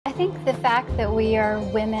think the fact that we are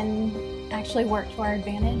women actually worked to our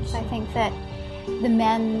advantage. I think that the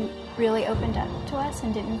men really opened up to us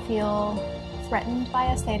and didn't feel threatened by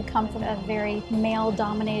us. They had come from a very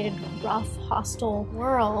male-dominated, rough, hostile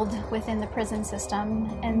world within the prison system.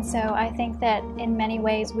 And so I think that in many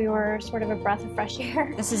ways we were sort of a breath of fresh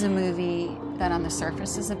air. This is a movie that on the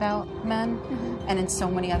surface is about men, and in so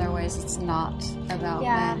many other ways it's not about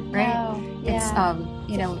men, right? No, It's,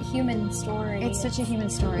 you know, a human story. It's such a human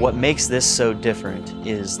story. What makes this so different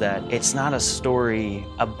is that it's not a story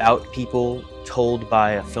about people told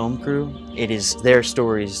by a film crew. It is their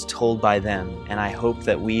stories told by them, and I hope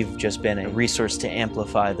that we've just been a resource to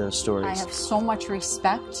amplify those stories. I have so much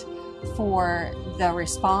respect for the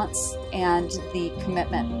response and the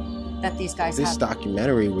commitment that these guys have. This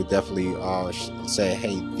documentary would definitely say,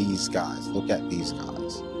 hey, these guys, look at these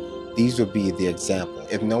guys. These would be the example.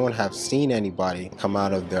 If no one have seen anybody come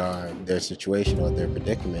out of their situation or their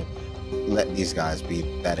predicament, let these guys be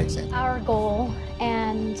that example. Our goal,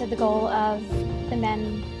 and the goal of the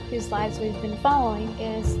men whose lives we've been following,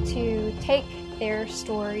 is to take their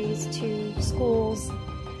stories to schools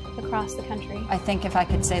across the country. I think if I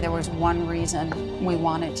could say there was one reason we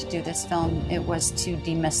wanted to do this film, it was to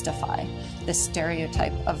demystify the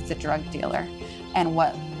stereotype of the drug dealer and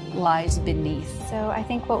what lies beneath. So I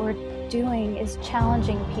think what we're doing is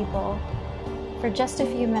challenging people for just a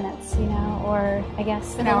few minutes, you know, or I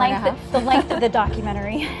guess the length of the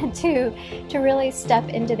documentary, to really step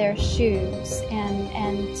into their shoes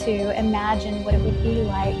and to imagine what it would be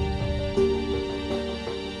like